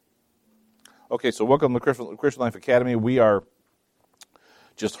Okay, so welcome to Christian Life Academy. We are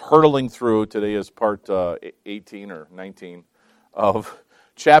just hurtling through. Today is part 18 or 19 of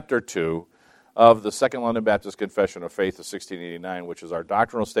chapter 2 of the Second London Baptist Confession of Faith of 1689, which is our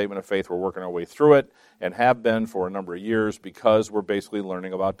doctrinal statement of faith. We're working our way through it and have been for a number of years because we're basically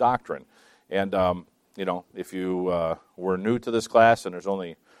learning about doctrine. And, if you were new to this class, and there's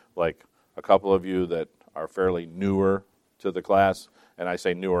only like a couple of you that are fairly newer to the class, and I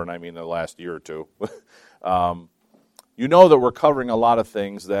say newer, and I mean the last year or two, you know that we're covering a lot of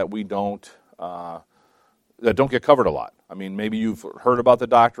things that we don't get covered a lot. I mean, maybe you've heard about the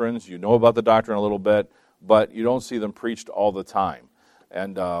doctrines, you know about the doctrine a little bit, but you don't see them preached all the time.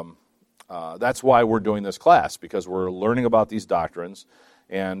 And that's why we're doing this class, because we're learning about these doctrines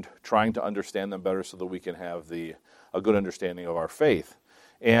and trying to understand them better so that we can have a good understanding of our faith.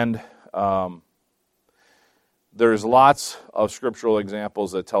 And there's lots of scriptural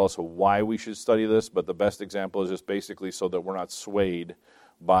examples that tell us why we should study this, but the best example is just basically so that we're not swayed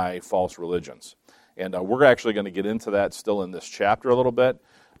by false religions. And we're actually going to get into that still in this chapter a little bit.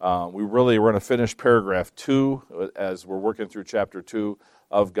 We're going to finish paragraph 2 as we're working through chapter 2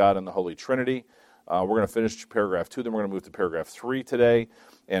 of God and the Holy Trinity. We're going to finish paragraph 2, then we're going to move to paragraph 3 today.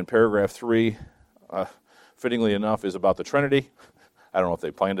 And paragraph 3, fittingly enough, is about the Trinity. I don't know if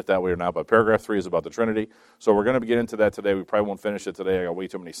they planned it that way or not, but paragraph 3 is about the Trinity. So we're going to get into that today. We probably won't finish it today. I got way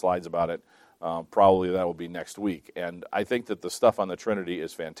too many slides about it. Probably that will be next week. And I think that the stuff on the Trinity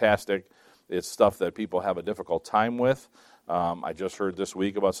is fantastic. It's stuff that people have a difficult time with. I just heard this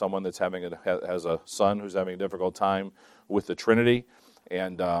week about someone that's has a son who's having a difficult time with the Trinity,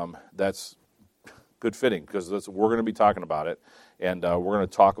 and that's good fitting because we're going to be talking about it, and we're going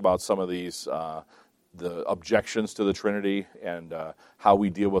to talk about some of these the objections to the Trinity and how we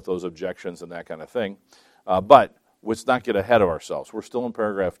deal with those objections and that kind of thing. But let's not get ahead of ourselves. We're still in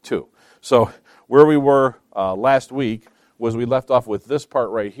paragraph 2. So where we were last week was we left off with this part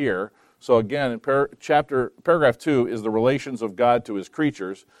right here. So again, in paragraph 2 is the relations of God to his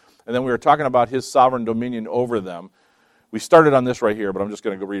creatures, and then we were talking about his sovereign dominion over them. We started on this right here, but I'm just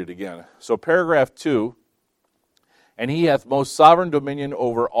going to go read it again. So paragraph 2, and he hath most sovereign dominion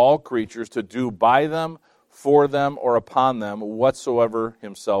over all creatures to do by them, for them, or upon them whatsoever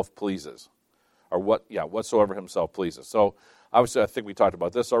himself pleases. Whatsoever himself pleases. So obviously I think we talked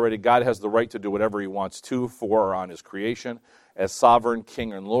about this already. God has the right to do whatever he wants to for or on his creation as sovereign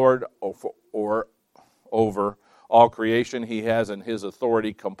king and Lord or over all creation. He has in his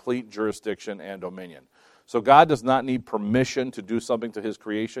authority complete jurisdiction and dominion. So God does not need permission to do something to his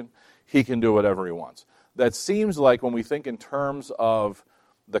creation. He can do whatever he wants. That seems like when we think in terms of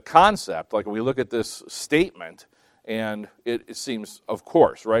the concept, like when we look at this statement, and it seems, of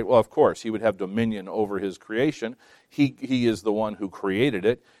course, right? Well, of course, he would have dominion over his creation. He is the one who created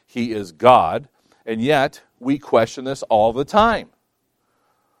it. He is God. And yet, we question this all the time.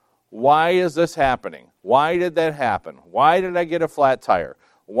 Why is this happening? Why did that happen? Why did I get a flat tire?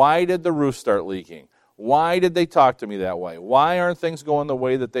 Why did the roof start leaking? Why did they talk to me that way? Why aren't things going the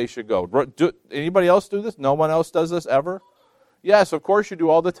way that they should go? Anybody else do this? No one else does this ever? Yes, of course you do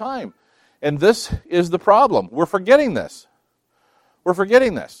all the time. And this is the problem. We're forgetting this. We're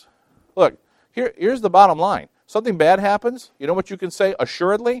forgetting this. Look, here's the bottom line. Something bad happens, you know what you can say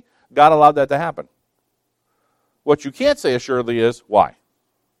assuredly? God allowed that to happen. What you can't say assuredly is why.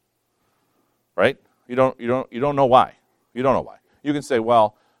 Right? You don't know why. You don't know why. You can say,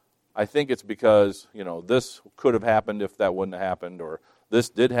 well, I think it's because, this could have happened if that wouldn't have happened, or this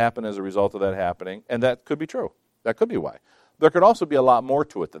did happen as a result of that happening, and that could be true. That could be why. There could also be a lot more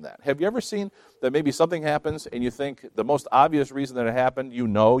to it than that. Have you ever seen that maybe something happens and you think the most obvious reason that it happened,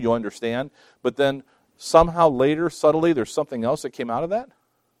 you understand, but then somehow later, subtly, there's something else that came out of that?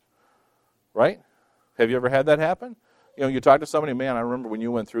 Right? Have you ever had that happen? You talk to somebody, man, I remember when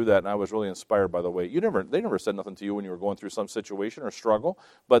you went through that, and I was really inspired by the way. They never said nothing to you when you were going through some situation or struggle,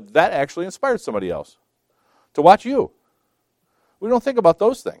 but that actually inspired somebody else to watch you. We don't think about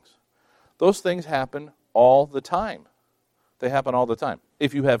those things. Those things happen all the time. They happen all the time.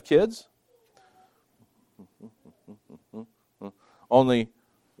 If you have kids, only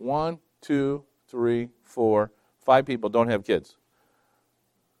 1, 2, 3, 4, 5 people don't have kids.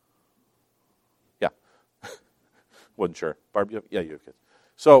 Yeah. Wasn't sure. Barb, you have kids.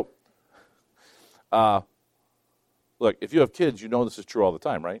 So, look, if you have kids, you know this is true all the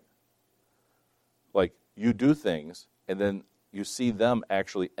time, right? Like, you do things, and then you see them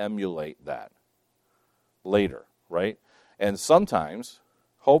actually emulate that later, right? And sometimes,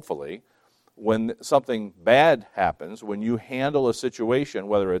 hopefully, when something bad happens, when you handle a situation,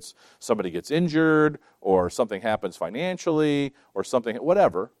 whether it's somebody gets injured or something happens financially or something,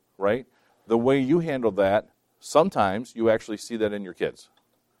 whatever, right? the way you handled that, sometimes you actually see that in your kids.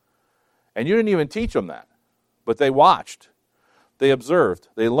 And you didn't even teach them that, but they watched, they observed,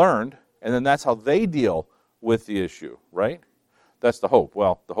 they learned, and then that's how they deal with the issue, right? That's the hope.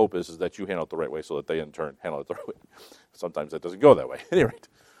 Well, the hope is that you handle it the right way so that they in turn handle it the right way. Sometimes that doesn't go that way. At any rate.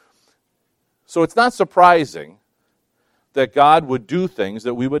 So it's not surprising that God would do things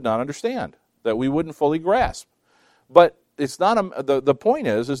that we would not understand, that we wouldn't fully grasp. But it's not the point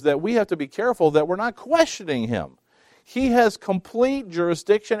is that we have to be careful that we're not questioning him. He has complete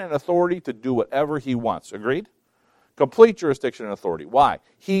jurisdiction and authority to do whatever he wants. Agreed? Complete jurisdiction and authority. Why?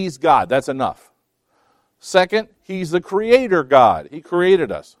 He's God. That's enough. Second, he's the creator God. He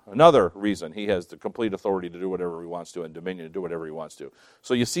created us. Another reason he has the complete authority to do whatever he wants to and dominion to do whatever he wants to.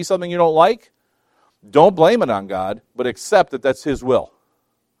 So you see something you don't like, don't blame it on God, but accept that that's his will.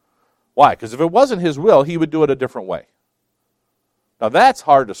 Why? Because if it wasn't his will, he would do it a different way. Now that's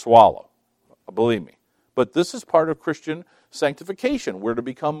hard to swallow, believe me. But this is part of Christian sanctification. We're to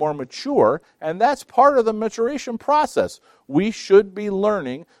become more mature, and that's part of the maturation process. We should be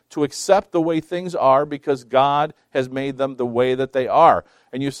learning to accept the way things are because God has made them the way that they are.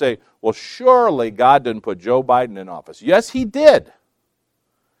 And you say, well, surely God didn't put Joe Biden in office. Yes, he did.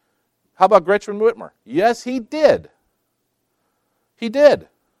 How about Gretchen Whitmer? Yes, he did. He did.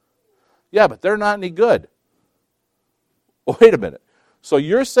 Yeah, but they're not any good. Wait a minute. So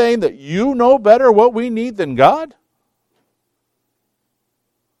you're saying that you know better what we need than God?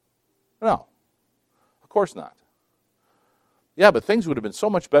 No, of course not. Yeah, but things would have been so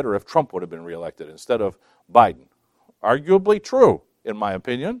much better if Trump would have been reelected instead of Biden. Arguably true, in my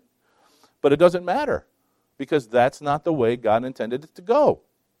opinion, but it doesn't matter because that's not the way God intended it to go.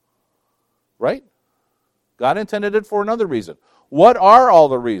 Right? God intended it for another reason. What are all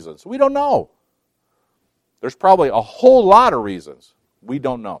the reasons? We don't know. There's probably a whole lot of reasons. We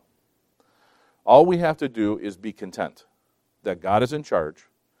don't know. All we have to do is be content that God is in charge,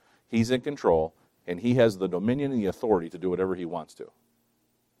 he's in control, and he has the dominion and the authority to do whatever he wants to.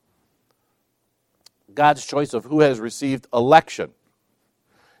 God's choice of who has received election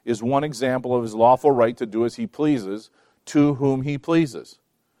is one example of his lawful right to do as he pleases to whom he pleases.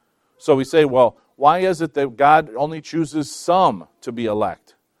 So we say, well, why is it that God only chooses some to be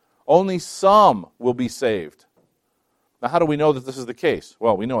elect? Only some will be saved. Now, how do we know that this is the case?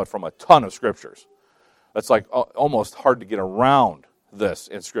 Well, we know it from a ton of scriptures. It's like almost hard to get around this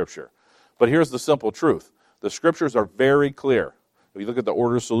in Scripture. But here's the simple truth. The Scriptures are very clear. If you look at the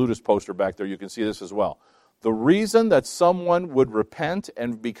Ordo Salutis poster back there, you can see this as well. The reason that someone would repent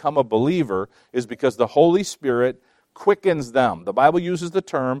and become a believer is because the Holy Spirit quickens them. The Bible uses the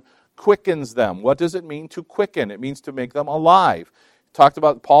term quickens them. What does it mean to quicken? It means to make them alive.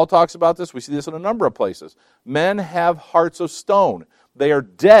 Paul talks about this. We see this in a number of places. Men have hearts of stone. They are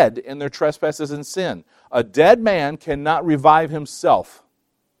dead in their trespasses and sin. A dead man cannot revive himself.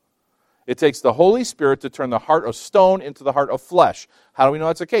 It takes the Holy Spirit to turn the heart of stone into the heart of flesh. How do we know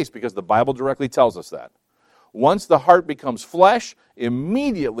that's the case? Because the Bible directly tells us that. Once the heart becomes flesh,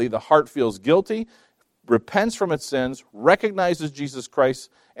 immediately the heart feels guilty, repents from its sins, recognizes Jesus Christ,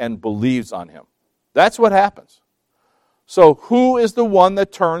 and believes on him. That's what happens. So who is the one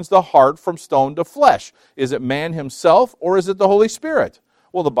that turns the heart from stone to flesh? Is it man himself or is it the Holy Spirit?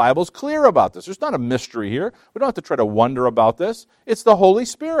 Well, the Bible's clear about this. There's not a mystery here. We don't have to try to wonder about this. It's the Holy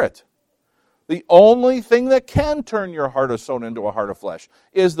Spirit. The only thing that can turn your heart of stone into a heart of flesh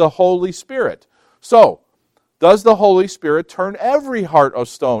is the Holy Spirit. So, does the Holy Spirit turn every heart of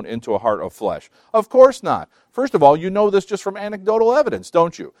stone into a heart of flesh? Of course not. First of all, you know this just from anecdotal evidence,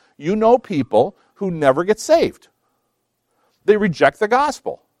 don't you? You know people who never get saved. They reject the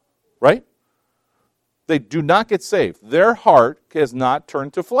gospel, right? They do not get saved. Their heart has not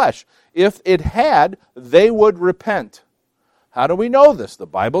turned to flesh. If it had, they would repent. How do we know this? The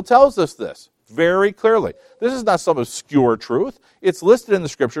Bible tells us this very clearly. This is not some obscure truth. It's listed in the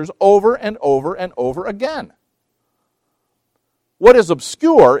Scriptures over and over and over again. What is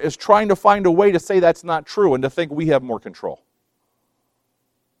obscure is trying to find a way to say that's not true and to think we have more control.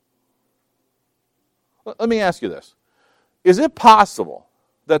 Let me ask you this. Is it possible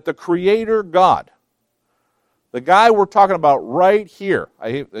that the Creator God, the guy we're talking about right here,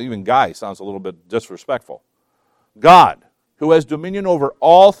 even guy sounds a little bit disrespectful, God, who has dominion over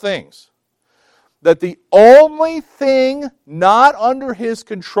all things, that the only thing not under his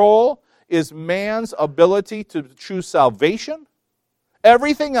control is man's ability to choose salvation?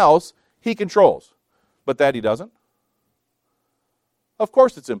 Everything else he controls, but that he doesn't? Of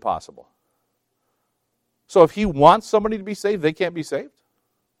course it's impossible. So if he wants somebody to be saved, they can't be saved?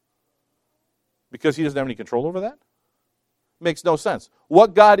 Because he doesn't have any control over that? Makes no sense.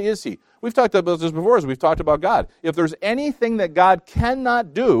 What God is he? We've talked about this before as we've talked about God. If there's anything that God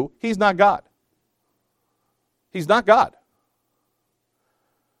cannot do, He's not God. He's not God.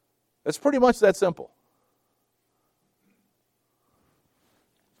 It's pretty much that simple.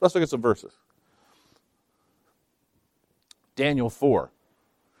 Let's look at some verses. Daniel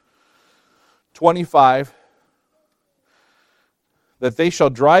 4:25. That they shall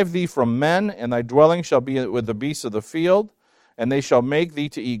drive thee from men, and thy dwelling shall be with the beasts of the field, and they shall make thee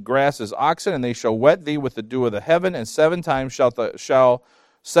to eat grass as oxen, and they shall wet thee with the dew of the heaven, and 7 times shall pass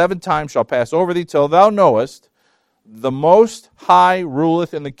over thee, till thou knowest the Most High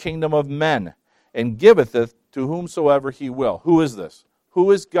ruleth in the kingdom of men, and giveth it to whomsoever he will. Who is this? Who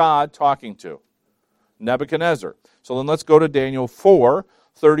is God talking to? Nebuchadnezzar. So then let's go to Daniel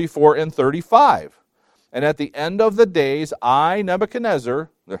 4:34 and 35. And at the end of the days, I, Nebuchadnezzar,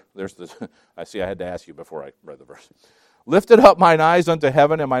 I see I had to ask you before I read the verse, lifted up mine eyes unto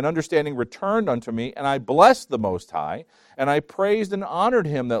heaven, and mine understanding returned unto me, and I blessed the Most High, and I praised and honored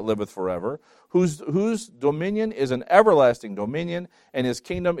him that liveth forever, whose dominion is an everlasting dominion, and his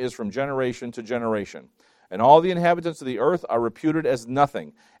kingdom is from generation to generation. And all the inhabitants of the earth are reputed as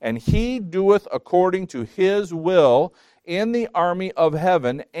nothing, and he doeth according to his will in the army of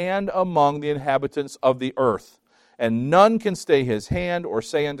heaven and among the inhabitants of the earth. And none can stay his hand or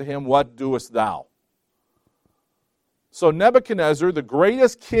say unto him, What doest thou? So Nebuchadnezzar, the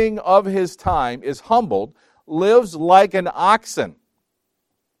greatest king of his time, is humbled, lives like an oxen,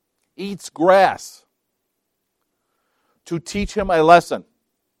 eats grass to teach him a lesson.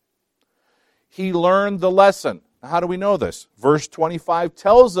 He learned the lesson. How do we know this? Verse 25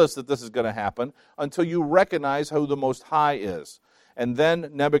 tells us that this is going to happen until you recognize who the Most High is. And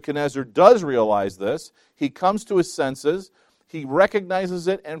then Nebuchadnezzar does realize this. He comes to his senses. He recognizes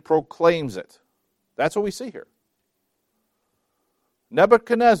it and proclaims it. That's what we see here.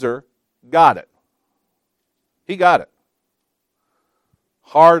 Nebuchadnezzar got it. He got it.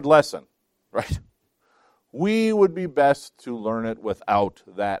 Hard lesson, right? We would be best to learn it without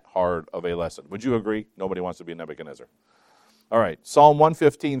that hard of a lesson. Would you agree? Nobody wants to be Nebuchadnezzar. All right, Psalm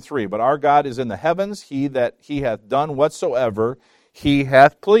 115:3. But our God is in the heavens, he hath done whatsoever he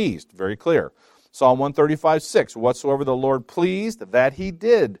hath pleased. Very clear. Psalm 135:6. Whatsoever the Lord pleased, that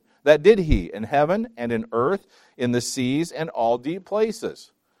did he in heaven and in earth, in the seas and all deep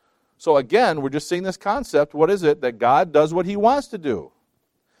places. So again, we're just seeing this concept. What is it? That God does what he wants to do.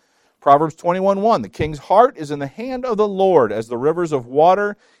 Proverbs 21:1, the king's heart is in the hand of the Lord, as the rivers of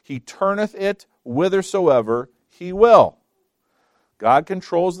water, he turneth it whithersoever he will. God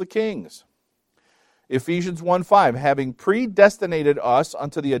controls the kings. Ephesians 1:5, having predestinated us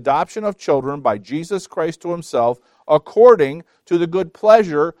unto the adoption of children by Jesus Christ to himself, according to the good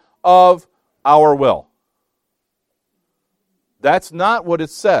pleasure of our will. That's not what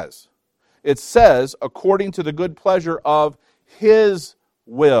it says. It says, according to the good pleasure of his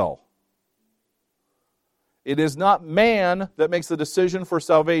will. It is not man that makes the decision for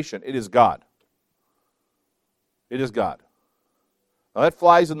salvation. It is God. It is God. Now that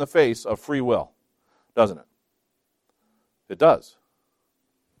flies in the face of free will, doesn't it? It does.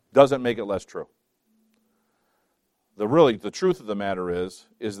 Doesn't make it less true. The truth of the matter is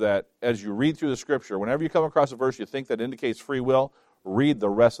that as you read through the Scripture, whenever you come across a verse you think that indicates free will, read the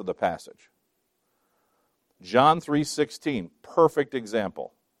rest of the passage. John 3:16, perfect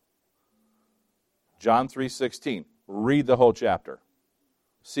example. John 3:16, read the whole chapter.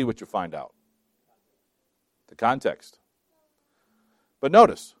 See what you find out. The context. But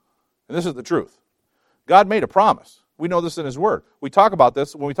notice, and this is the truth, God made a promise. We know this in his word. We talk about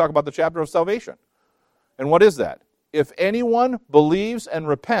this when we talk about the chapter of salvation. And what is that? If anyone believes and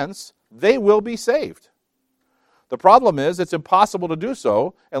repents, they will be saved. The problem is it's impossible to do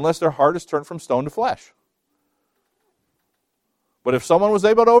so unless their heart is turned from stone to flesh. But if someone was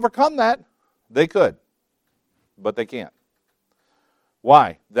able to overcome that, they could. But they can't.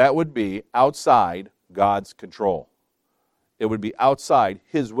 Why? That would be outside God's control. It would be outside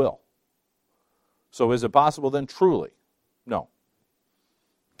his will. So is it possible then? Truly? No.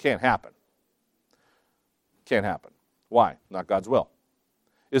 Can't happen. Can't happen. Why? Not God's will.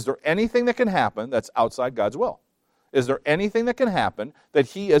 Is there anything that can happen that's outside God's will? Is there anything that can happen that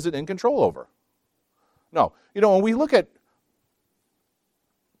he isn't in control over? No. When we look at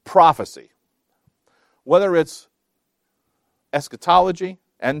prophecy, whether it's eschatology,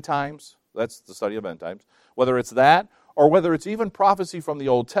 end times, that's the study of end times, whether it's that, or whether it's even prophecy from the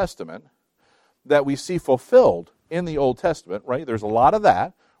Old Testament that we see fulfilled in the Old Testament, right? There's a lot of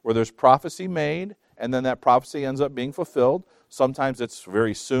that, where there's prophecy made, and then that prophecy ends up being fulfilled. Sometimes it's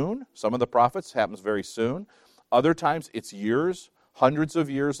very soon. Some of the prophets happens very soon. Other times it's years, hundreds of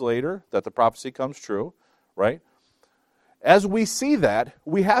years later that the prophecy comes true, right? As we see that,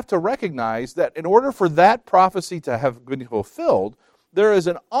 we have to recognize that in order for that prophecy to have been fulfilled, there is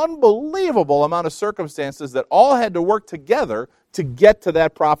an unbelievable amount of circumstances that all had to work together to get to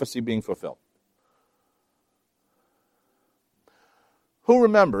that prophecy being fulfilled. Who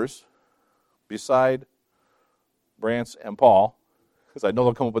remembers, beside Brance and Paul, because I know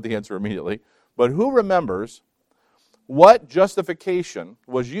they'll come up with the answer immediately, but who remembers what justification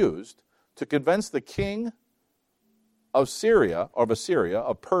was used to convince the king of Syria,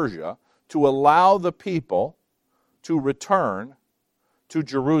 of Persia, to allow the people to return to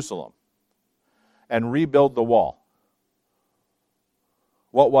Jerusalem and rebuild the wall?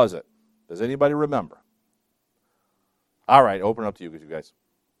 What was it? Does anybody remember? All right, open it up to you guys.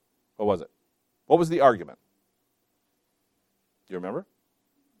 What was it? What was the argument? Do you remember?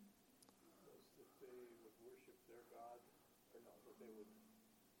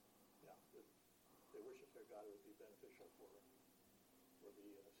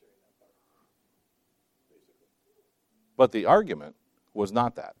 But the argument was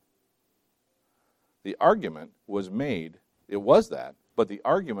not that. The argument was made, it was that, but the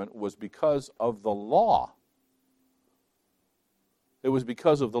argument was because of the law. It was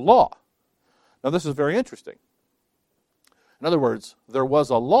because of the law. Now this is very interesting. In other words, there was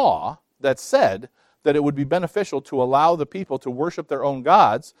a law that said that it would be beneficial to allow the people to worship their own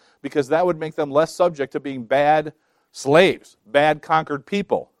gods because that would make them less subject to being bad slaves, bad conquered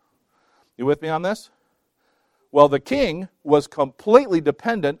people. You with me on this? Well, the king was completely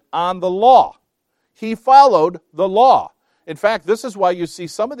dependent on the law. He followed the law. In fact, this is why you see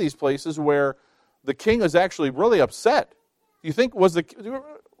some of these places where the king is actually really upset. You think,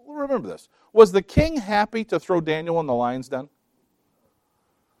 remember this, was the king happy to throw Daniel in the lion's den?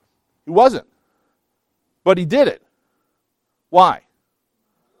 He wasn't. But he did it. Why?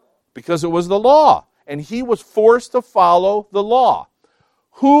 Because it was the law. And he was forced to follow the law.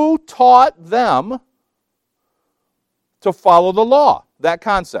 Who taught them to follow the law? That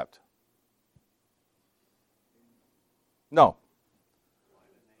concept. No.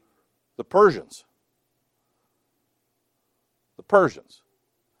 The Persians. The Persians.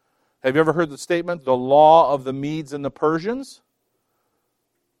 Have you ever heard the statement, the law of the Medes and the Persians?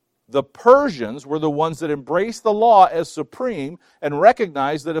 The Persians were the ones that embraced the law as supreme and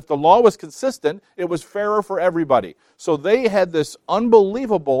recognized that if the law was consistent, it was fairer for everybody. So they had this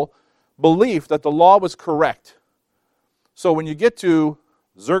unbelievable belief that the law was correct. So when you get to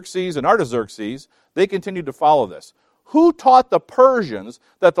Xerxes and Artaxerxes, they continued to follow this. Who taught the Persians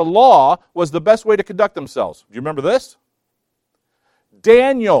that the law was the best way to conduct themselves? Do you remember this?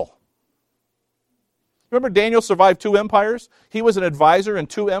 Daniel. Remember Daniel survived 2 empires? He was an advisor in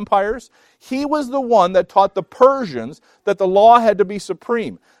 2 empires. He was the one that taught the Persians that the law had to be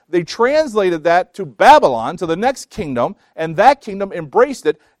supreme. They translated that to Babylon, to the next kingdom, and that kingdom embraced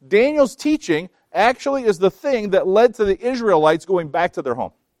it. Daniel's teaching actually is the thing that led to the Israelites going back to their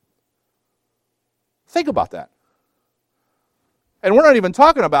home. Think about that. And we're not even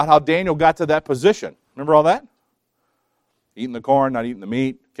talking about how Daniel got to that position. Remember all that? Eating the corn, not eating the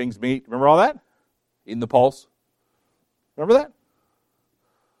meat, king's meat. Remember all that? Eating the pulse. Remember that?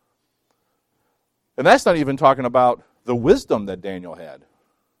 And that's not even talking about the wisdom that Daniel had,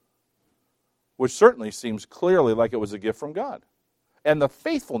 which certainly seems clearly like it was a gift from God, and the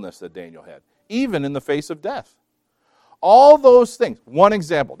faithfulness that Daniel had, even in the face of death. All those things. One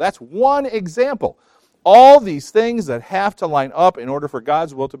example. That's one example. All these things that have to line up in order for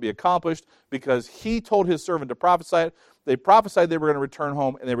God's will to be accomplished because he told his servant to prophesy it. They prophesied they were going to return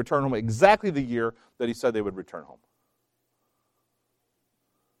home, and they returned home exactly the year that he said they would return home.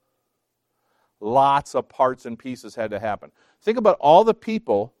 Lots of parts and pieces had to happen. Think about all the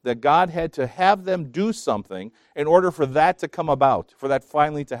people that God had to have them do something in order for that to come about, for that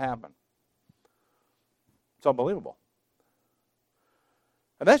finally to happen. It's unbelievable.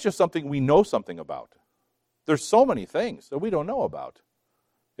 And that's just something we know something about. There's so many things that we don't know about,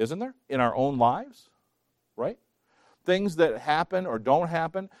 isn't there? In our own lives, right? Things that happen or don't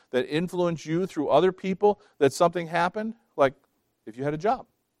happen that influence you through other people, that something happened, like if you had a job.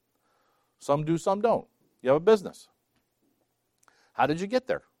 Some do, some don't. You have a business. How did you get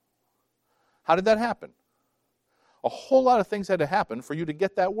there? How did that happen? A whole lot of things had to happen for you to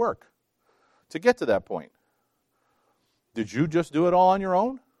get that work, to get to that point. Did you just do it all on your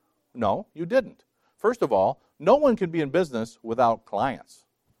own? No, you didn't. First of all, no one can be in business without clients,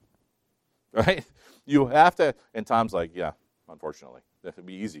 right? You have to, and Tom's like, yeah, unfortunately. That would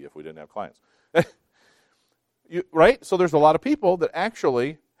be easy if we didn't have clients. Right? So there's a lot of people that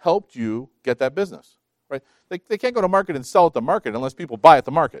actually helped you get that business, right? They can't go to market and sell at the market unless people buy at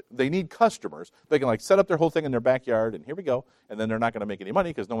the market. They need customers. They can set up their whole thing in their backyard, and here we go, and then they're not going to make any money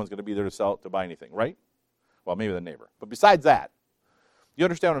because no one's going to be there to sell it, to buy anything, right? Well, maybe the neighbor. But besides that, you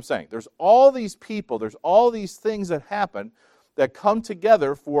understand what I'm saying? There's all these people, there's all these things that happen that come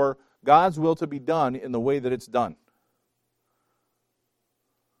together for God's will to be done in the way that it's done.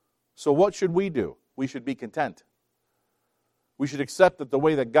 So what should we do? We should be content. We should accept that the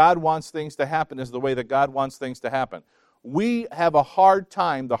way that God wants things to happen is the way that God wants things to happen. We have a hard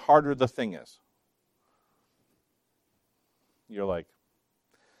time the harder the thing is. You're like,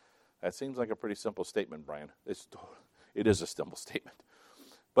 that seems like a pretty simple statement, Brian. It is a simple statement.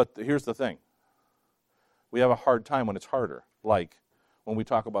 But here's the thing. We have a hard time when it's harder, like when we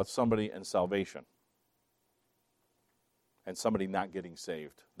talk about somebody and salvation and somebody not getting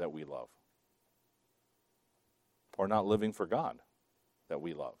saved that we love, or not living for God that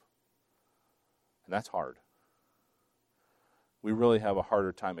we love. And that's hard. We really have a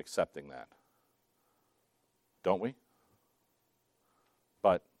harder time accepting that, don't we?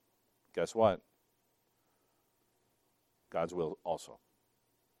 But guess what? God's will also.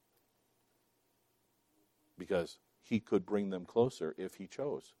 Because he could bring them closer if he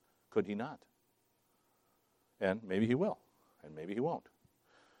chose. Could he not? And maybe he will. And maybe he won't.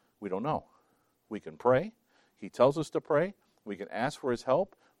 We don't know. We can pray. He tells us to pray. We can ask for his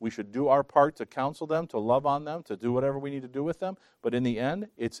help. We should do our part to counsel them, to love on them, to do whatever we need to do with them. But in the end,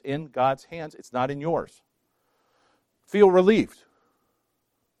 it's in God's hands. It's not in yours. Feel relieved.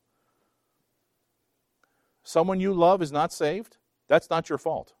 Someone you love is not saved. That's not your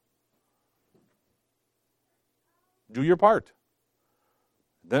fault. Do your part.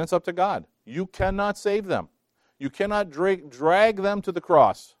 Then it's up to God. You cannot save them. You cannot drag them to the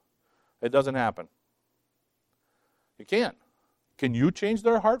cross. It doesn't happen. You can't. Can you change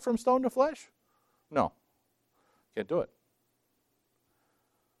their heart from stone to flesh? No. Can't do it.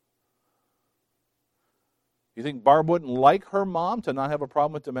 You think Barb wouldn't like her mom to not have a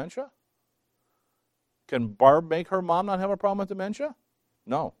problem with dementia? Can Barb make her mom not have a problem with dementia?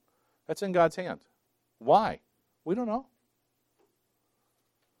 No. That's in God's hand. Why? We don't know.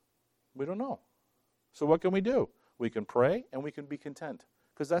 We don't know. So what can we do? We can pray and we can be content.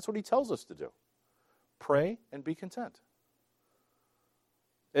 Because that's what he tells us to do. Pray and be content.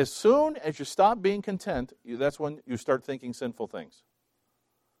 As soon as you stop being content, that's when you start thinking sinful things.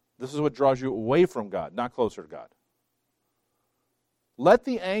 This is what draws you away from God, not closer to God. Let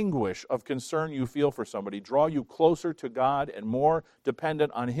the anguish of concern you feel for somebody draw you closer to God and more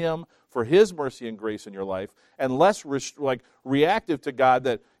dependent on him for his mercy and grace in your life, and less reactive to God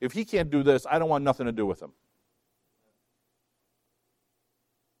that if he can't do this, I don't want nothing to do with him.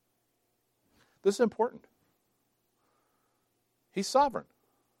 This is important. He's sovereign.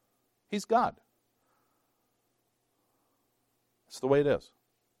 He's God. It's the way it is.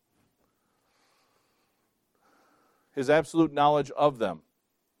 His absolute knowledge of them.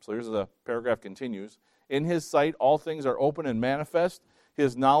 So here's the paragraph continues. In his sight, all things are open and manifest.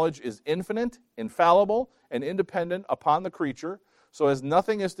 His knowledge is infinite, infallible, and independent upon the creature, so as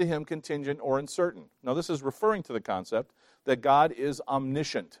nothing is to him contingent or uncertain. Now this is referring to the concept that God is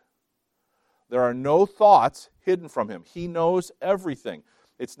omniscient. There are no thoughts hidden from him. He knows everything.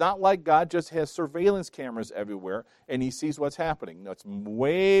 It's not like God just has surveillance cameras everywhere and he sees what's happening. No, it's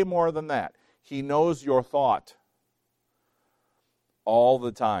way more than that. He knows your thought all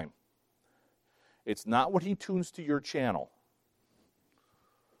the time. It's not what he tunes to your channel.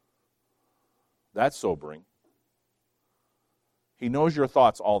 That's sobering. He knows your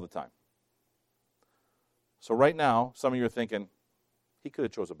thoughts all the time. So right now, some of you are thinking, he could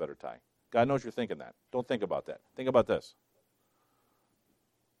have chose a better tie. God knows you're thinking that. Don't think about that. Think about this.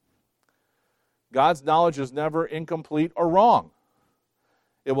 God's knowledge is never incomplete or wrong.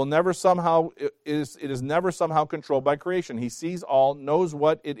 It is never somehow controlled by creation. He sees all, knows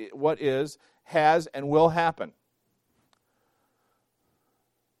what is, has, and will happen.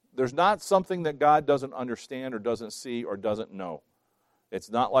 There's not something that God doesn't understand or doesn't see or doesn't know. It's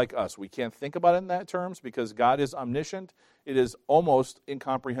not like us. We can't think about it in that terms because God is omniscient. It is almost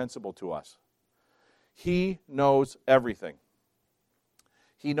incomprehensible to us. He knows everything.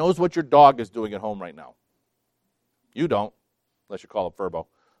 He knows what your dog is doing at home right now. You don't, unless you call up Furbo.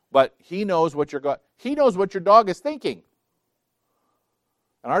 But he knows what your dog is thinking.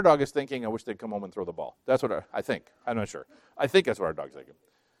 And our dog is thinking, I wish they'd come home and throw the ball. That's what I think. I'm not sure. I think that's what our dog's thinking.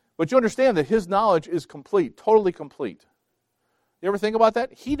 But you understand that his knowledge is complete, totally complete. You ever think about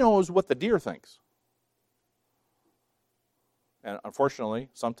that? He knows what the deer thinks. And unfortunately,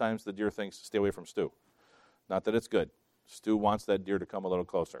 sometimes the deer thinks, stay away from Stu. Not that it's good. Stu wants that deer to come a little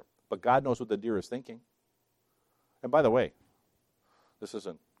closer. But God knows what the deer is thinking. And by the way, this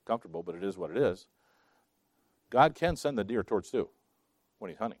isn't comfortable, but it is what it is. God can send the deer towards Stu when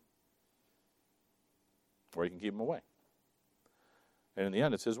he's hunting. Or he can keep him away. And in the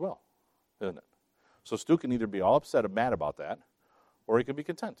end, it's his will, isn't it? So Stu can either be all upset and mad about that, or he can be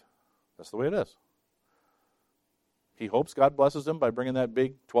content. That's the way it is. He hopes God blesses him by bringing that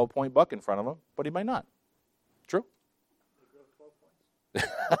big 12-point buck in front of him, but he might not. True?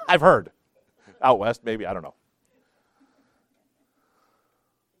 I've heard. Out west, maybe, I don't know.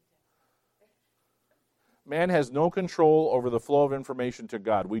 Man has no control over the flow of information to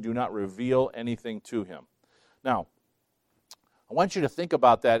God. We do not reveal anything to him. Now, I want you to think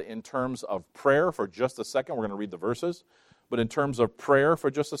about that in terms of prayer for just a second. We're going to read the verses. But in terms of prayer for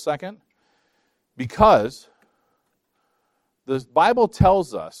just a second, because the Bible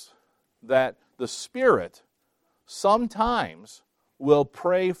tells us that the Spirit sometimes will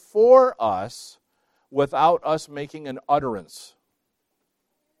pray for us without us making an utterance.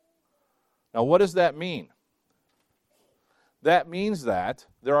 Now, what does that mean? That means that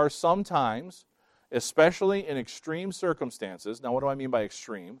there are some times, especially in extreme circumstances. Now, what do I mean by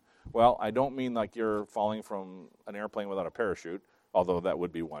extreme? Well, I don't mean like you're falling from an airplane without a parachute, although that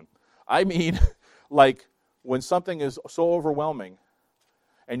would be one. I mean like when something is so overwhelming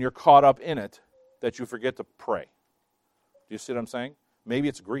and you're caught up in it that you forget to pray. Do you see what I'm saying? Maybe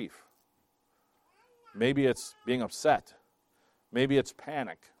it's grief. Maybe it's being upset. Maybe it's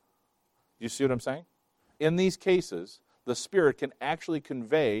panic. Do you see what I'm saying? In these cases, the Spirit can actually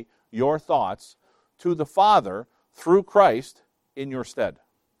convey your thoughts to the Father through Christ in your stead.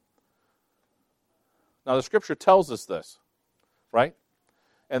 Now, the Scripture tells us this, right?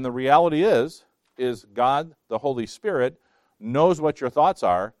 And the reality is God, the Holy Spirit, knows what your thoughts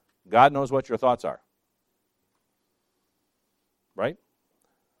are. God knows what your thoughts are. Right?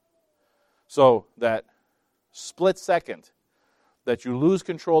 So that split second that you lose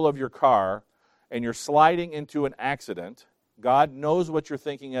control of your car and you're sliding into an accident, God knows what you're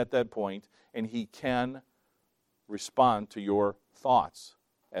thinking at that point, and He can respond to your thoughts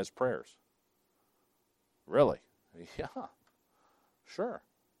as prayers. Really? Yeah. Sure.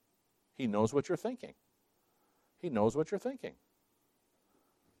 He knows what you're thinking. He knows what you're thinking.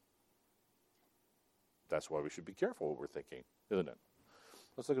 That's why we should be careful what we're thinking, isn't it?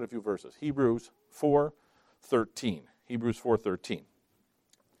 Let's look at a few verses. Hebrews 4:13. Hebrews 4:13.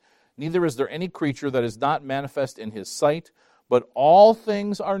 Neither is there any creature that is not manifest in His sight, but all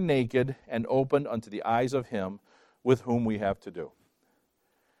things are naked and opened unto the eyes of Him with whom we have to do.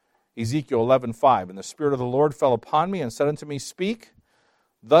 Ezekiel 11:5. And the Spirit of the Lord fell upon me and said unto me, Speak,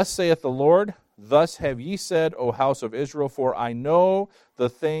 thus saith the Lord, thus have ye said, O house of Israel, for I know the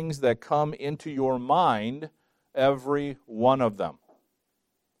things that come into your mind, every one of them.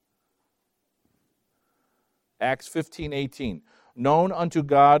 Acts 15:18. Known unto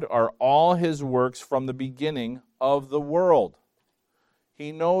God are all His works from the beginning of the world.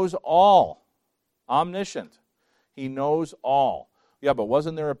 He knows all. Omniscient. He knows all. Yeah, but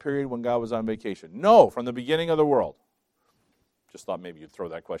wasn't there a period when God was on vacation? No, from the beginning of the world. Just thought maybe you'd throw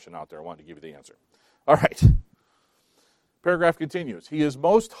that question out there. I wanted to give you the answer. All right. Paragraph continues. He is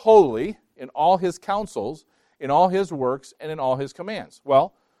most holy in all His counsels, in all His works, and in all His commands.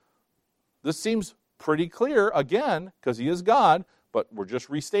 Well, this seems pretty clear, again, because He is God, but we're just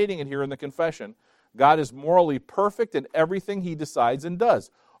restating it here in the confession. God is morally perfect in everything He decides and does.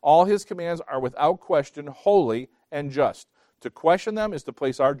 All His commands are without question holy and just. To question them is to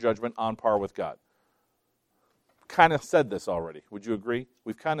place our judgment on par with God. Kind of said this already. Would you agree?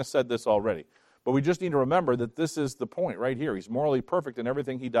 We've kind of said this already. But we just need to remember that this is the point right here. He's morally perfect in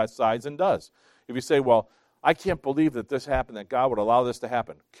everything He decides and does. If you say, well, I can't believe that this happened, that God would allow this to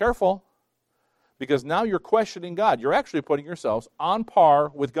happen. Careful, because now you're questioning God. You're actually putting yourselves on par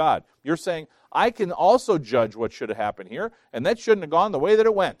with God. You're saying, I can also judge what should have happened here, and that shouldn't have gone the way that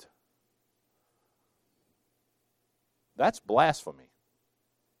it went. That's blasphemy.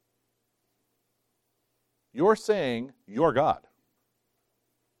 You're saying you're God.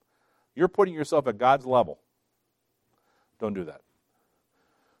 You're putting yourself at God's level. Don't do that.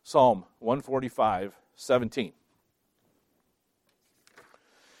 Psalm 145:17.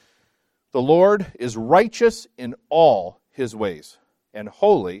 The Lord is righteous in all His ways, and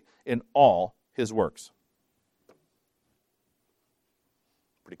holy in all His works.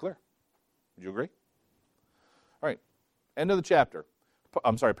 Pretty clear. Would you agree? All right. End of the chapter.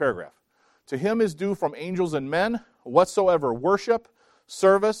 Paragraph. To Him is due from angels and men whatsoever worship,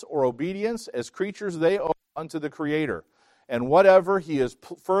 service, or obedience as creatures they owe unto the Creator, and whatever He is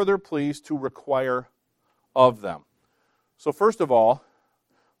further pleased to require of them. So first of all,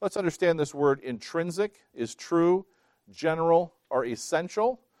 Let's understand this word intrinsic is true, general, or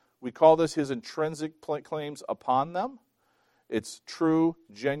essential. We call this his intrinsic claims upon them. It's true,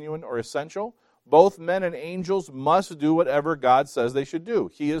 genuine, or essential. Both men and angels must do whatever God says they should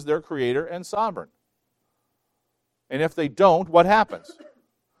do. He is their creator and sovereign. And if they don't, what happens?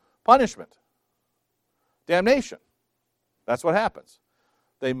 Punishment. Damnation. That's what happens.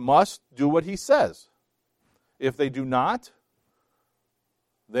 They must do what he says. If they do not,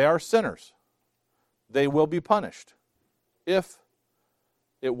 they are sinners. They will be punished if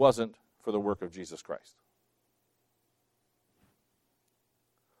it wasn't for the work of Jesus Christ.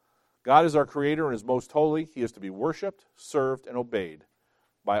 God is our creator and is most holy. He is to be worshiped, served, and obeyed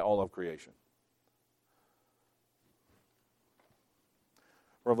by all of creation.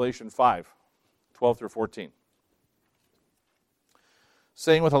 Revelation 5, 12 through 14.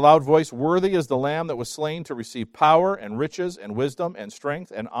 Saying with a loud voice, "Worthy is the Lamb that was slain to receive power and riches and wisdom and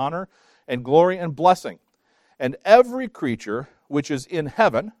strength and honor and glory and blessing. And every creature which is in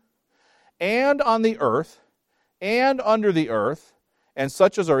heaven and on the earth and under the earth, and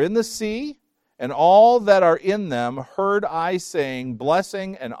such as are in the sea, and all that are in them, heard I saying,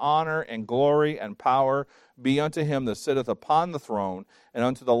 Blessing and honor and glory and power be unto him that sitteth upon the throne, and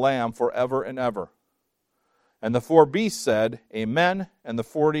unto the Lamb forever and ever. And the 4 beasts said, Amen, and the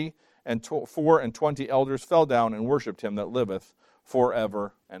 24 and 20 elders fell down and worshipped him that liveth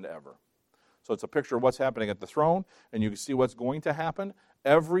forever and ever." So it's a picture of what's happening at the throne, and you can see what's going to happen.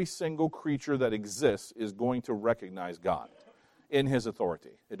 Every single creature that exists is going to recognize God in his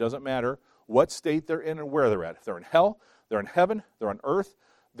authority. It doesn't matter what state they're in and where they're at. If they're in hell, they're in heaven, they're on earth,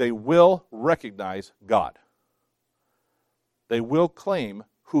 they will recognize God. They will claim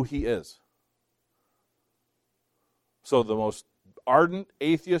who he is. So the most ardent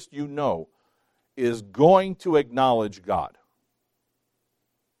atheist you know is going to acknowledge God.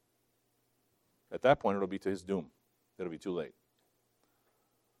 At that point, it'll be to his doom. It'll be too late.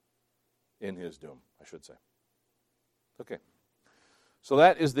 In his doom, I should say. Okay. So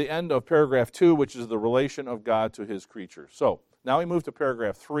that is the end of paragraph 2, which is the relation of God to his creatures. So now we move to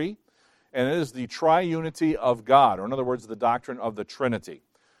paragraph 3, and it is the triunity of God, or in other words, the doctrine of the Trinity.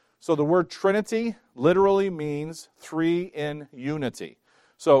 So the word Trinity literally means 3 in unity.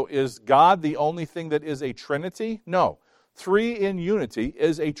 So is God the only thing that is a Trinity? No. 3 in unity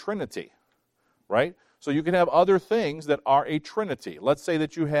is a Trinity, right? So you can have other things that are a Trinity. Let's say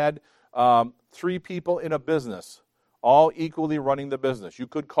that you had 3 people in a business, all equally running the business. You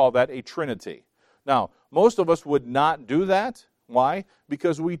could call that a Trinity. Now, most of us would not do that. Why?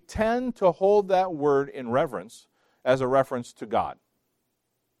 Because we tend to hold that word in reverence as a reference to God.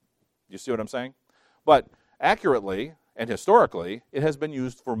 You see what I'm saying? But accurately and historically, it has been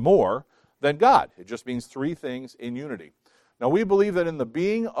used for more than God. It just means 3 things in unity. Now, we believe that in the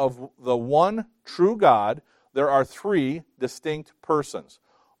being of the one true God, there are 3 distinct persons,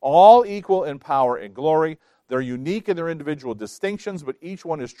 all equal in power and glory. They're unique in their individual distinctions, but each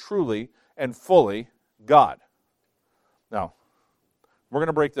one is truly and fully God. Now, we're going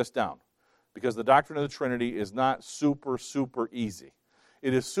to break this down because the doctrine of the Trinity is not super easy.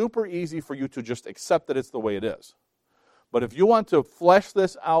 It is super easy for you to just accept that it's the way it is. But if you want to flesh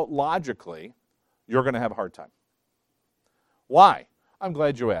this out logically, you're going to have a hard time. Why? I'm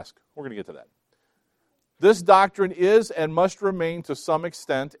glad you asked. We're going to get to that. This doctrine is and must remain to some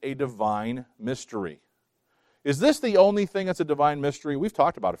extent a divine mystery. Is this the only thing that's a divine mystery? We've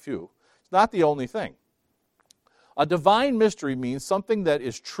talked about a few. It's not the only thing. A divine mystery means something that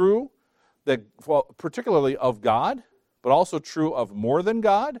is true, that particularly of God, but also true of more than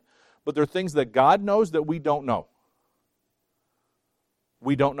God, but there are things that God knows that we don't know.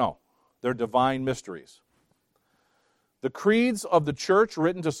 We don't know. They're divine mysteries. The creeds of the church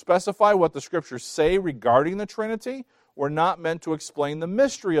written to specify what the Scriptures say regarding the Trinity were not meant to explain the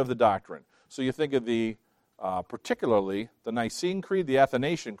mystery of the doctrine. So you think of particularly the Nicene Creed, the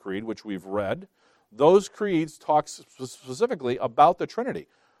Athanasian Creed, which we've read. Those creeds talk specifically about the Trinity.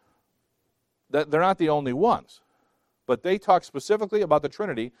 They're not the only ones, but they talk specifically about the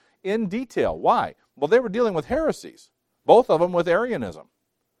Trinity in detail. Why? Well, they were dealing with heresies, both of them with Arianism,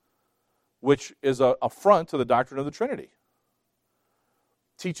 which is an affront to the doctrine of the Trinity,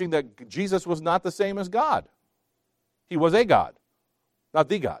 teaching that Jesus was not the same as God. He was a God, not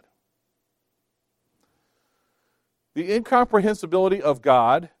the God. The incomprehensibility of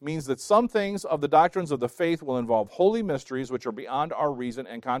God means that some things of the doctrines of the faith will involve holy mysteries which are beyond our reason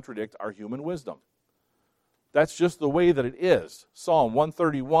and contradict our human wisdom. That's just the way that it is. Psalm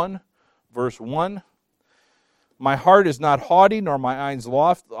 131, verse 1. My heart is not haughty, nor my eyes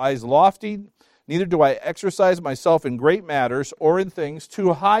lofty, Neither do I exercise myself in great matters or in things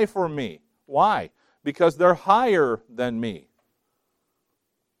too high for me. Why? Because they're higher than me.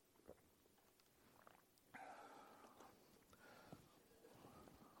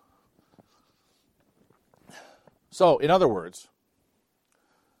 So, in other words,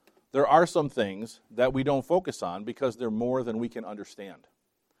 there are some things that we don't focus on because they're more than we can understand.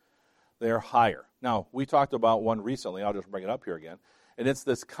 They're higher. Now, we talked about one recently. I'll just bring it up here again. And it's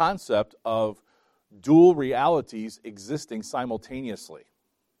this concept of dual realities existing simultaneously.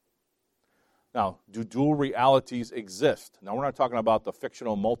 Now, do dual realities exist? Now, we're not talking about the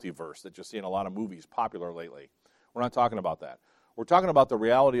fictional multiverse that you see in a lot of movies popular lately. We're not talking about that. We're talking about the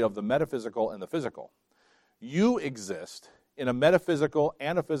reality of the metaphysical and the physical. You exist in a metaphysical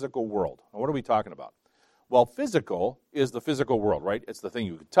and a physical world. Now, what are we talking about? Well, physical is the physical world, right? It's the thing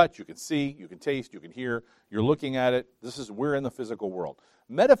you can touch, you can see, you can taste, you can hear. You're looking at it. We're in the physical world.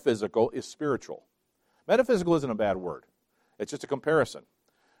 Metaphysical is spiritual. Metaphysical isn't a bad word. It's just a comparison.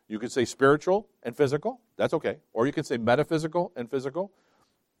 You could say spiritual and physical. That's okay. Or you could say metaphysical and physical.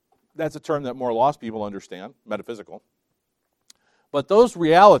 That's a term that more lost people understand, metaphysical. But those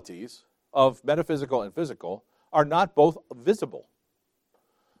realities of metaphysical and physical are not both visible.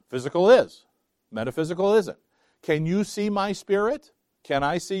 Physical is. Metaphysical isn't. Can you see my spirit? Can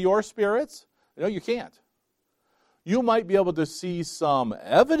I see your spirits? No, you can't. You might be able to see some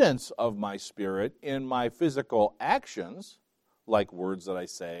evidence of my spirit in my physical actions, like words that I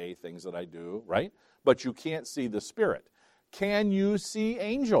say, things that I do, right? But you can't see the spirit. Can you see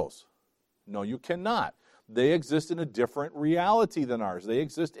angels? No, you cannot. They exist in a different reality than ours. They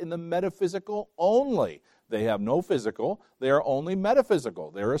exist in the metaphysical only. They have no physical. They are only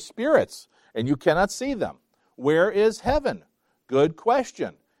metaphysical. They are spirits, and you cannot see them. Where is heaven? Good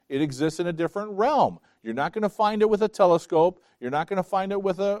question. It exists in a different realm. You're not going to find it with a telescope. You're not going to find it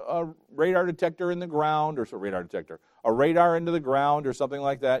with a radar detector in the ground, or a radar into the ground or something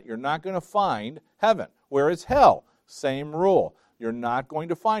like that. You're not going to find heaven. Where is hell? Same rule. You're not going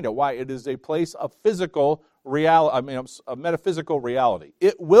to find it. Why? It is a place of physical reality, a metaphysical reality.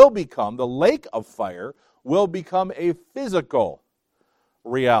 It will become, the lake of fire will become a physical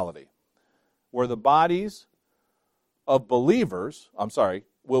reality, where the bodies of believers,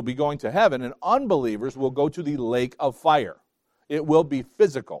 will be going to heaven, and unbelievers will go to the lake of fire. It will be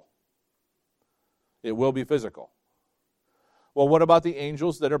physical. It will be physical. Well, what about the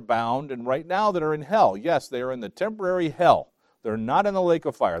angels that are bound and right now that are in hell? Yes, they are in the temporary hell. They're not in the lake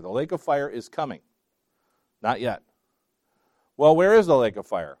of fire. The lake of fire is coming. Not yet. Well, where is the lake of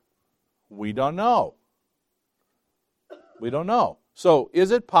fire? We don't know. We don't know. So is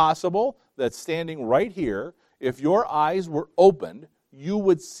it possible that standing right here, if your eyes were opened, you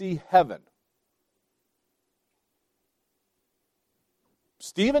would see heaven?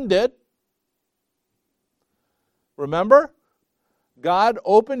 Stephen did. Remember? God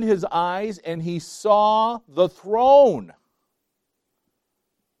opened his eyes and he saw the throne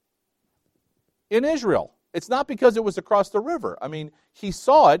in Israel. It's not because it was across the river. He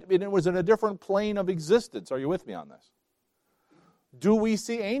saw it, and it was in a different plane of existence. Are you with me on this? Do we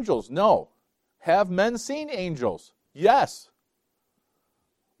see angels? No. Have men seen angels? Yes.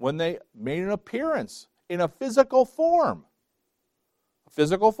 When they made an appearance in a physical form.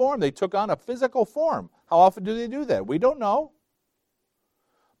 Physical form. They took on a physical form. How often do they do that? We don't know.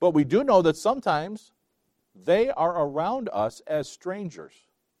 But we do know that sometimes they are around us as strangers.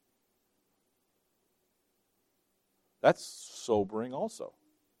 That's sobering also,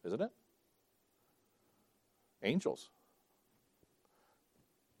 isn't it? Angels.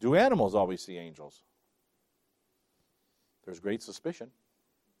 Do animals always see angels? There's great suspicion.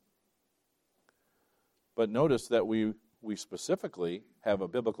 But notice that we specifically have a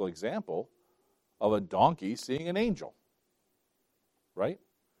biblical example of a donkey seeing an angel. Right?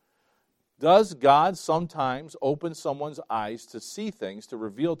 Does God sometimes open someone's eyes to see things, to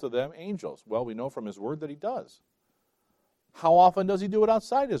reveal to them angels? Well, we know from his word that he does. How often does he do it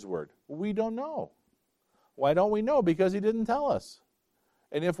outside his word? We don't know. Why don't we know? Because he didn't tell us.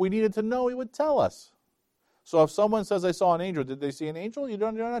 And if we needed to know, he would tell us. So if someone says, I saw an angel, did they see an angel?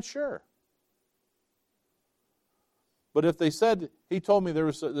 You're not sure. But if they said, he told me there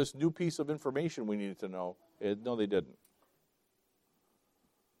was this new piece of information we needed to know, no, they didn't.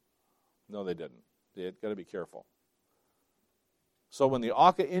 No, they didn't. They've got to be careful. So when the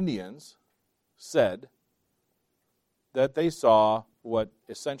Auca Indians said that they saw what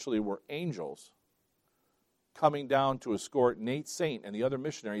essentially were angels coming down to escort Nate Saint and the other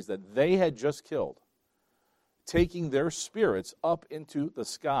missionaries that they had just killed, taking their spirits up into the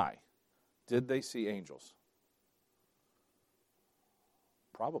sky, did they see angels?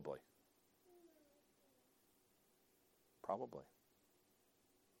 Probably. Probably.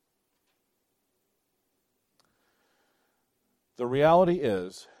 The reality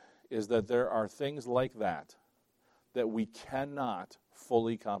is that there are things like that we cannot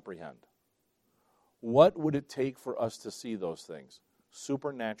fully comprehend. What would it take for us to see those things?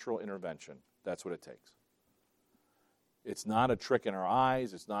 Supernatural intervention. That's what it takes. It's not a trick in our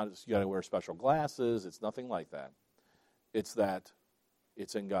eyes. It's not you got to wear special glasses. It's nothing like that. It's that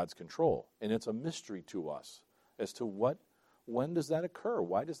it's in God's control, and it's a mystery to us as to when does that occur?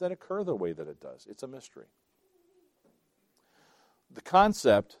 Why does that occur the way that it does? It's a mystery. The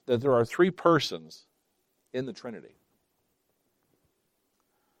concept that there are three persons in the Trinity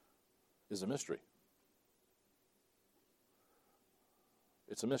is a mystery.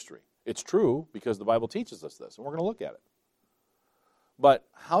 It's a mystery. It's true because the Bible teaches us this, and we're going to look at it. But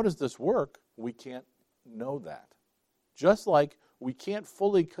how does this work? We can't know that. Just like we can't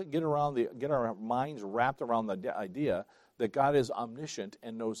fully get our minds wrapped around the idea that God is omniscient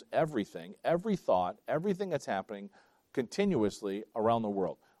and knows everything, every thought, everything that's happening continuously around the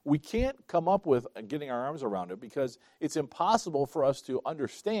world. We can't come up with getting our arms around it because it's impossible for us to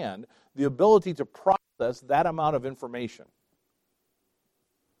understand the ability to process that amount of information.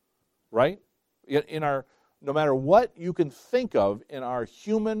 Right? No matter what you can think of in our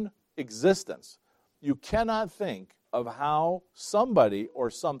human existence, you cannot think of how somebody or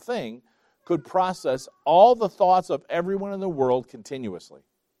something could process all the thoughts of everyone in the world continuously.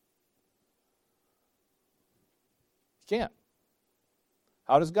 You can't.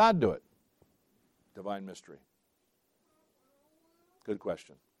 How does God do it? Divine mystery. Good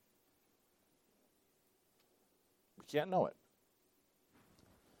question. We can't know it.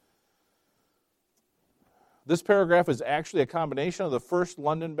 This paragraph is actually a combination of the First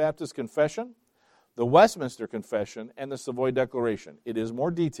London Baptist Confession, the Westminster Confession, and the Savoy Declaration. It is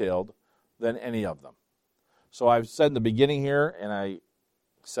more detailed than any of them. So I've said in the beginning here, and I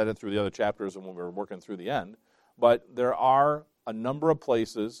said it through the other chapters when we were working through the end, but there are a number of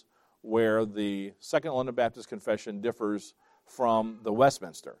places where the Second London Baptist Confession differs from the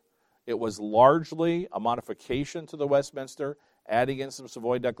Westminster. It was largely a modification to the Westminster, adding in some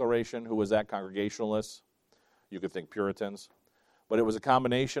Savoy Declaration. Who was that? Congregationalists. You could think Puritans. But it was a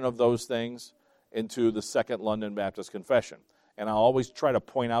combination of those things into the Second London Baptist Confession. And I'll always try to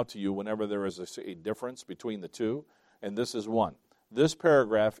point out to you whenever there is a difference between the two, and this is one. This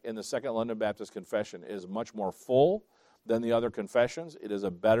paragraph in the Second London Baptist Confession is much more full than the other confessions. It is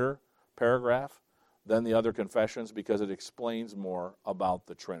a better paragraph than the other confessions because it explains more about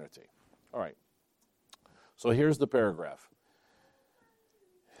the Trinity. All right. So here's the paragraph.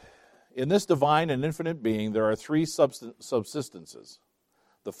 In this divine and infinite being, there are three subsistences: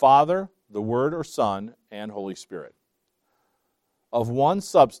 the Father, the Word or Son, and Holy Spirit. Of one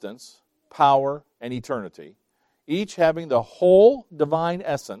substance, power, and eternity, each having the whole divine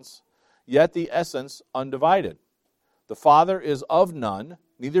essence, yet the essence undivided. The Father is of none,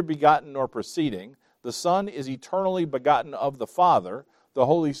 neither begotten nor proceeding. The Son is eternally begotten of the Father, the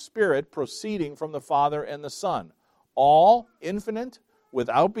Holy Spirit proceeding from the Father and the Son. All infinite,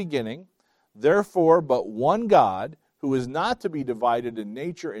 without beginning, therefore but one God, who is not to be divided in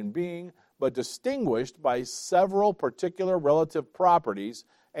nature and being, but distinguished by several particular relative properties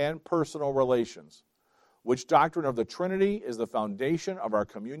and personal relations, which doctrine of the Trinity is the foundation of our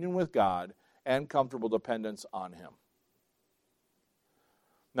communion with God and comfortable dependence on Him.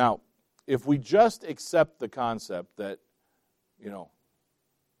 Now, if we just accept the concept that,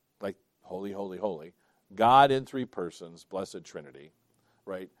 like holy, holy, holy, God in three persons, blessed Trinity,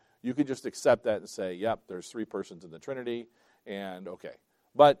 right? You could just accept that and say, yep, there's three persons in the Trinity, and okay.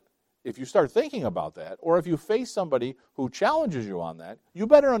 But if you start thinking about that, or if you face somebody who challenges you on that, you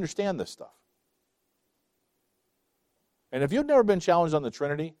better understand this stuff. And if you've never been challenged on the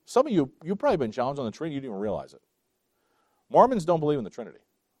Trinity, some of you've probably been challenged on the Trinity, you didn't even realize it. Mormons don't believe in the Trinity.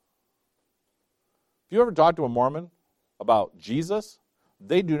 If you ever talk to a Mormon about Jesus,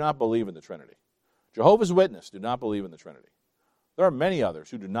 they do not believe in the Trinity. Jehovah's Witnesses do not believe in the Trinity. There are many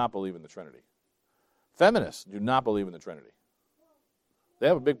others who do not believe in the Trinity. Feminists do not believe in the Trinity. They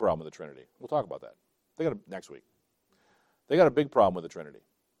have a big problem with the Trinity. We'll talk about that. Next week. They got a big problem with the Trinity.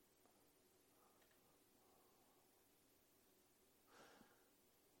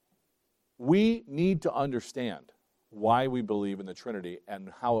 We need to understand why we believe in the Trinity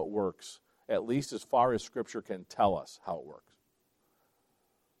and how it works, at least as far as Scripture can tell us how it works.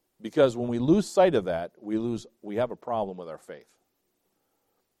 Because when we lose sight of that, we have a problem with our faith.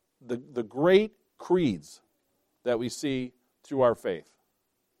 The great creeds that we see through our faith,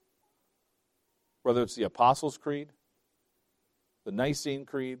 whether it's the Apostles' Creed, the Nicene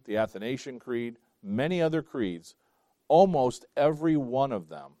Creed, the Athanasian Creed, many other creeds, almost every one of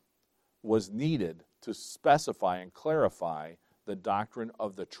them was needed to specify and clarify the doctrine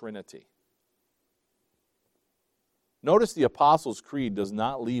of the Trinity. Notice the Apostles' Creed does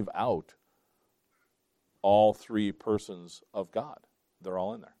not leave out all three persons of God. They're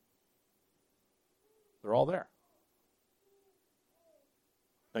all in there. They're all there.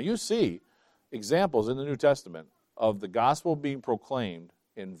 Now you see examples in the New Testament of the gospel being proclaimed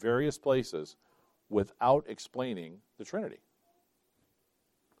in various places without explaining the Trinity.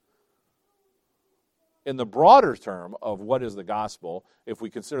 In the broader term of what is the gospel, if we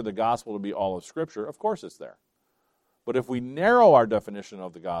consider the gospel to be all of Scripture, of course it's there. But if we narrow our definition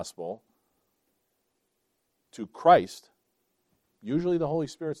of the gospel to Christ, usually the Holy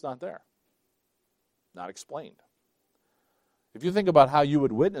Spirit's not there, not explained. If you think about how you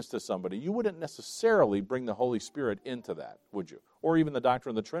would witness to somebody, you wouldn't necessarily bring the Holy Spirit into that, would you? Or even the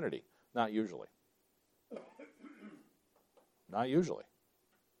doctrine of the Trinity. Not usually. Not usually.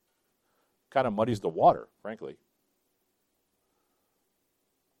 Kind of muddies the water, frankly.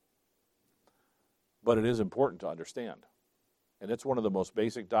 But it is important to understand. And it's one of the most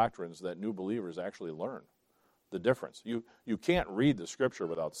basic doctrines that new believers actually learn. The difference. You can't read the Scripture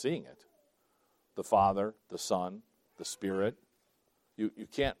without seeing it. The Father, the Son, the Spirit. You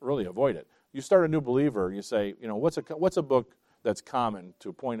can't really avoid it. You start a new believer, you say, what's a book that's common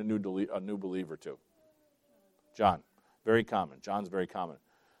to point a new believer to? John. Very common. John's very common.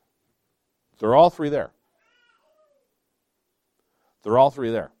 They're all three there. They're all three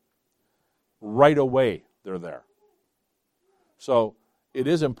there. Right away, they're there. So it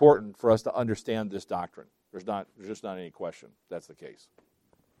is important for us to understand this doctrine. There's just not any question that's the case.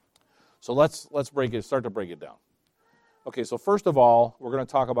 So let's start to break it down. Okay, so first of all, we're going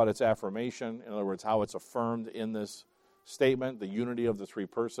to talk about its affirmation. In other words, how it's affirmed in this statement, the unity of the three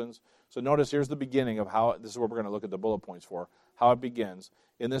persons. So notice here's the beginning of how, this is what we're going to look at the bullet points for, how it begins.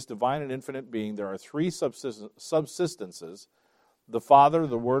 In this divine and infinite being, there are three subsistences, the Father,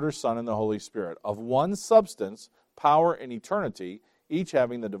 the Word or Son, and the Holy Spirit, of one substance, power, and eternity, each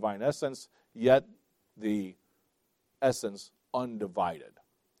having the divine essence, yet the essence undivided.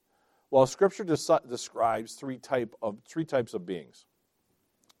 Well, Scripture describes three types of beings.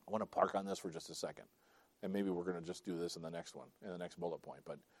 I want to park on this for just a second, and maybe we're going to just do this in the next one, in the next bullet point.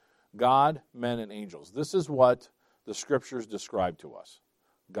 But God, men, and angels. This is what the Scriptures describe to us.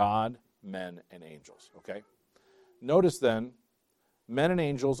 God, men, and angels. Okay? Notice then, men and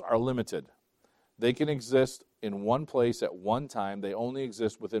angels are limited. They can exist in one place at one time. They only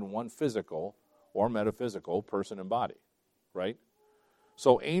exist within one physical or metaphysical person and body. Right?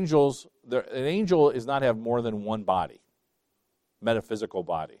 So angels, an angel does not have more than one body, metaphysical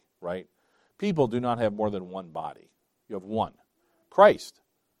body, right? People do not have more than one body. You have one. Christ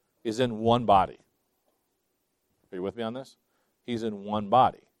is in one body. Are you with me on this? He's in one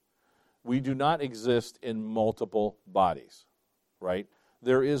body. We do not exist in multiple bodies, right?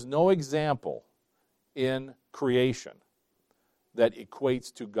 There is no example in creation that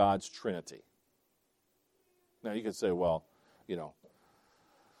equates to God's Trinity. Now you could say, well,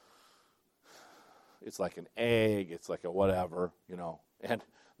 it's like an egg, it's like a whatever, And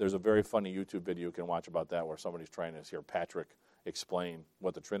there's a very funny YouTube video you can watch about that where somebody's trying to hear Patrick explain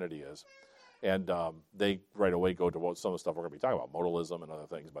what the Trinity is. And they right away go to some of the stuff we're going to be talking about, modalism and other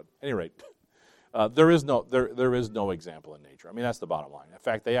things. But at any rate, there is no example in nature. I mean, that's the bottom line. In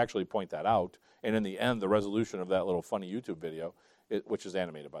fact, they actually point that out. And in the end, the resolution of that little funny YouTube video, which is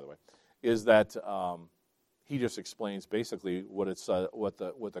animated, by the way, is that he just explains basically what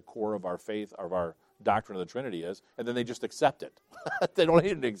the core of our faith, of our doctrine of the Trinity is, and then they just accept it. They don't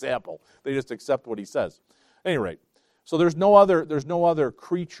need an example. They just accept what he says. At any rate, so there's no other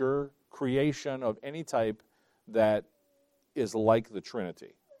creation of any type that is like the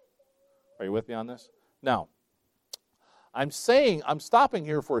Trinity. Are you with me on this? Now, I'm stopping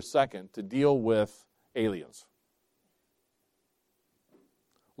here for a second to deal with aliens.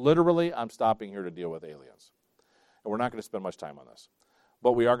 Literally, I'm stopping here to deal with aliens. And we're not going to spend much time on this.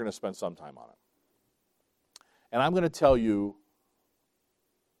 But we are going to spend some time on it. And I'm going to tell you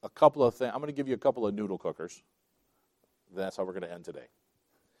a couple of things. I'm going to give you a couple of noodle cookers. That's how we're going to end today.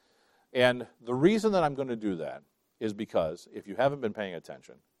 And the reason that I'm going to do that is because, if you haven't been paying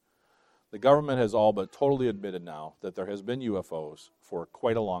attention, the government has all but totally admitted now that there has been UFOs for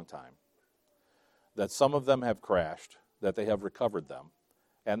quite a long time, that some of them have crashed, that they have recovered them,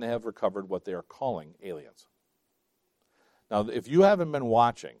 and they have recovered what they are calling aliens. Now, if you haven't been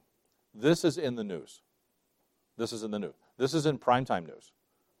watching, this is in the news. This is in the news. This is in primetime news.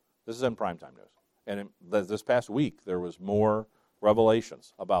 This is in primetime news. And this past week, there was more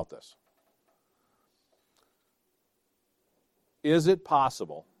revelations about this. Is it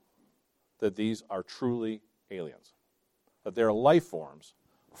possible that these are truly aliens? That they're life forms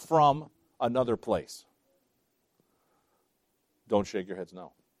from another place? Don't shake your heads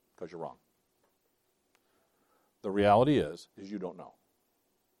no, because you're wrong. The reality is you don't know.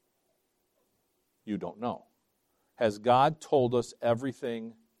 You don't know. Has God told us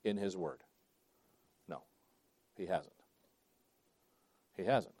everything in His Word? No, He hasn't. He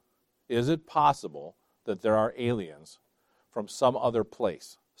hasn't. Is it possible that there are aliens from some other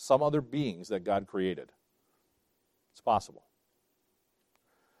place, some other beings that God created? It's possible.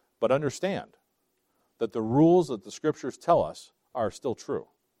 But understand that the rules that the Scriptures tell us are still true.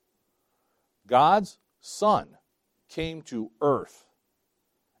 God's Son came to earth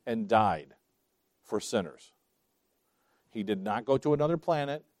and died for sinners. He did not go to another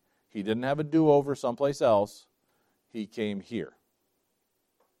planet. He didn't have a do-over someplace else. He came here.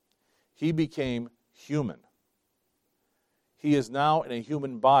 He became human. He is now in a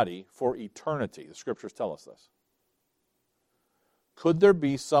human body for eternity. The Scriptures tell us this. Could there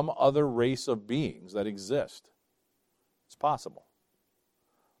be some other race of beings that exist? It's possible.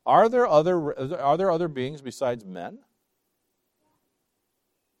 Are there other beings besides men?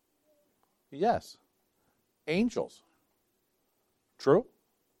 Yes. Angels. True?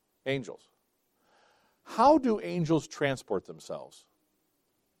 Angels. How do angels transport themselves?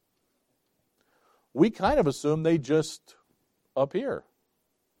 We kind of assume they just appear,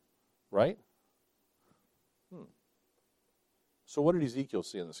 right? So what did Ezekiel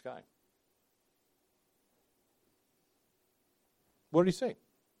see in the sky? What did he see?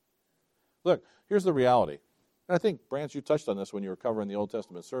 Look, here's the reality. And I think, Brance, you touched on this when you were covering the Old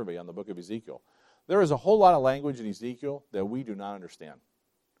Testament survey on the book of Ezekiel. There is a whole lot of language in Ezekiel that we do not understand.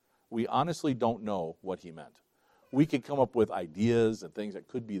 We honestly don't know what he meant. We could come up with ideas and things that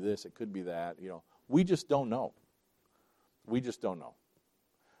could be this, it could be that. We just don't know. We just don't know.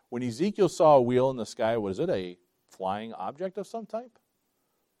 When Ezekiel saw a wheel in the sky, was it a flying object of some type?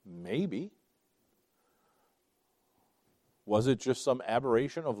 Maybe. Was it just some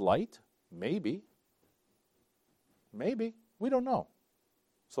aberration of light? Maybe. Maybe. We don't know.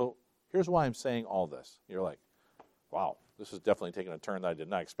 So here's why I'm saying all this. You're like, wow, this is definitely taking a turn that I did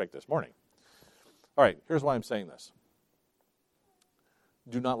not expect this morning. All right, here's why I'm saying this.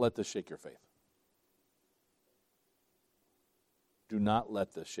 Do not let this shake your faith. Do not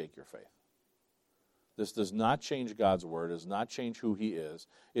let this shake your faith. This does not change God's word. It does not change who He is.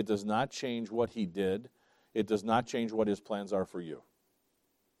 It does not change what He did. It does not change what His plans are for you.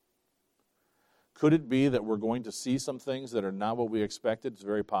 Could it be that we're going to see some things that are not what we expected? It's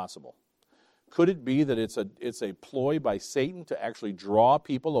very possible. Could it be that it's a ploy by Satan to actually draw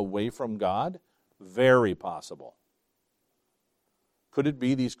people away from God? Very possible. Could it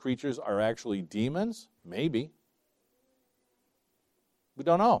be these creatures are actually demons? Maybe. We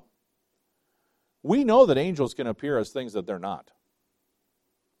don't know. We know that angels can appear as things that they're not.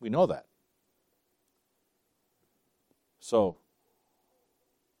 We know that. So,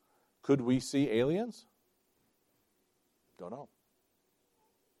 could we see aliens? Don't know.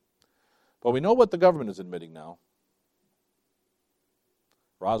 But we know what the government is admitting now.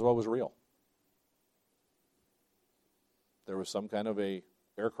 Roswell was real. There was some kind of a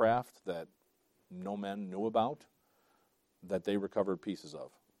aircraft that no men knew about that they recovered pieces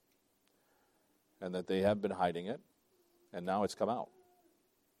of. And that they have been hiding it, and now it's come out.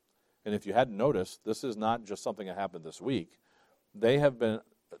 And if you hadn't noticed, this is not just something that happened this week. They have been,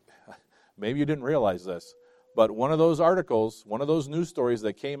 maybe you didn't realize this, but one of those articles, one of those news stories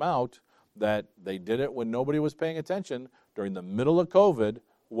that came out that they did it when nobody was paying attention during the middle of COVID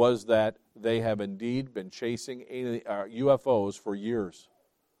was that they have indeed been chasing UFOs for years.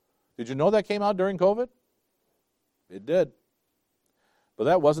 Did you know that came out during COVID? It did. But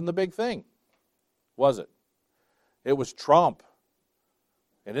that wasn't the big thing, was it? It was Trump,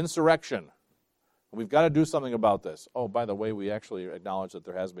 an insurrection. And we've got to do something about this. Oh, by the way, we actually acknowledge that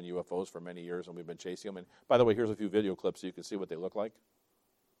there has been UFOs for many years and we've been chasing them. And by the way, here's a few video clips so you can see what they look like.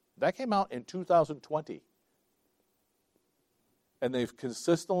 That came out in 2020. And they've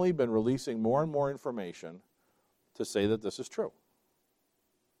consistently been releasing more and more information to say that this is true.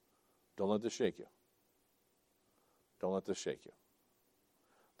 Don't let this shake you. Don't let this shake you.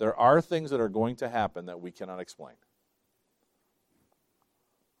 There are things that are going to happen that we cannot explain.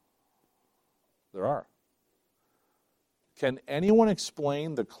 There are. Can anyone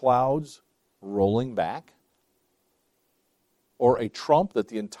explain the clouds rolling back? Or a trump that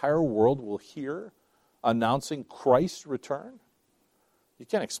the entire world will hear announcing Christ's return? You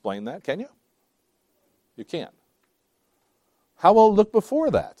can't explain that, can you? You can't. How will it look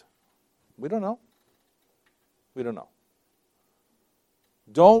before that? We don't know. We don't know.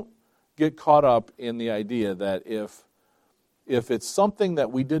 Don't get caught up in the idea that if it's something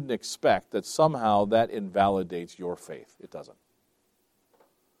that we didn't expect, that somehow that invalidates your faith. It doesn't.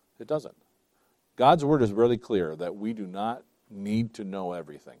 It doesn't. God's word is really clear that we do not need to know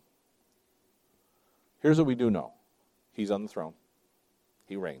everything. Here's what we do know. He's on the throne.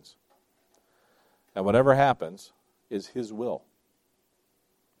 He reigns. And whatever happens is His will.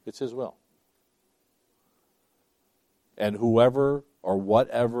 It's His will. And whoever or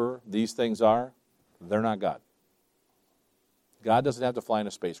whatever these things are, they're not God. God doesn't have to fly in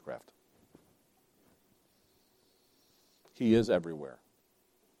a spacecraft. He is everywhere.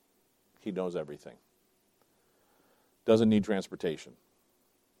 He knows everything. Doesn't need transportation.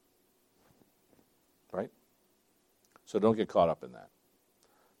 Right? So don't get caught up in that.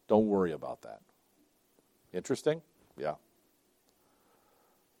 Don't worry about that. Interesting? Yeah.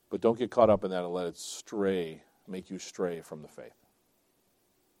 But don't get caught up in that and let it make you stray from the faith.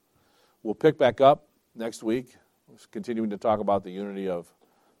 We'll pick back up next week, continuing to talk about the unity of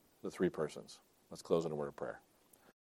the three persons. Let's close in a word of prayer.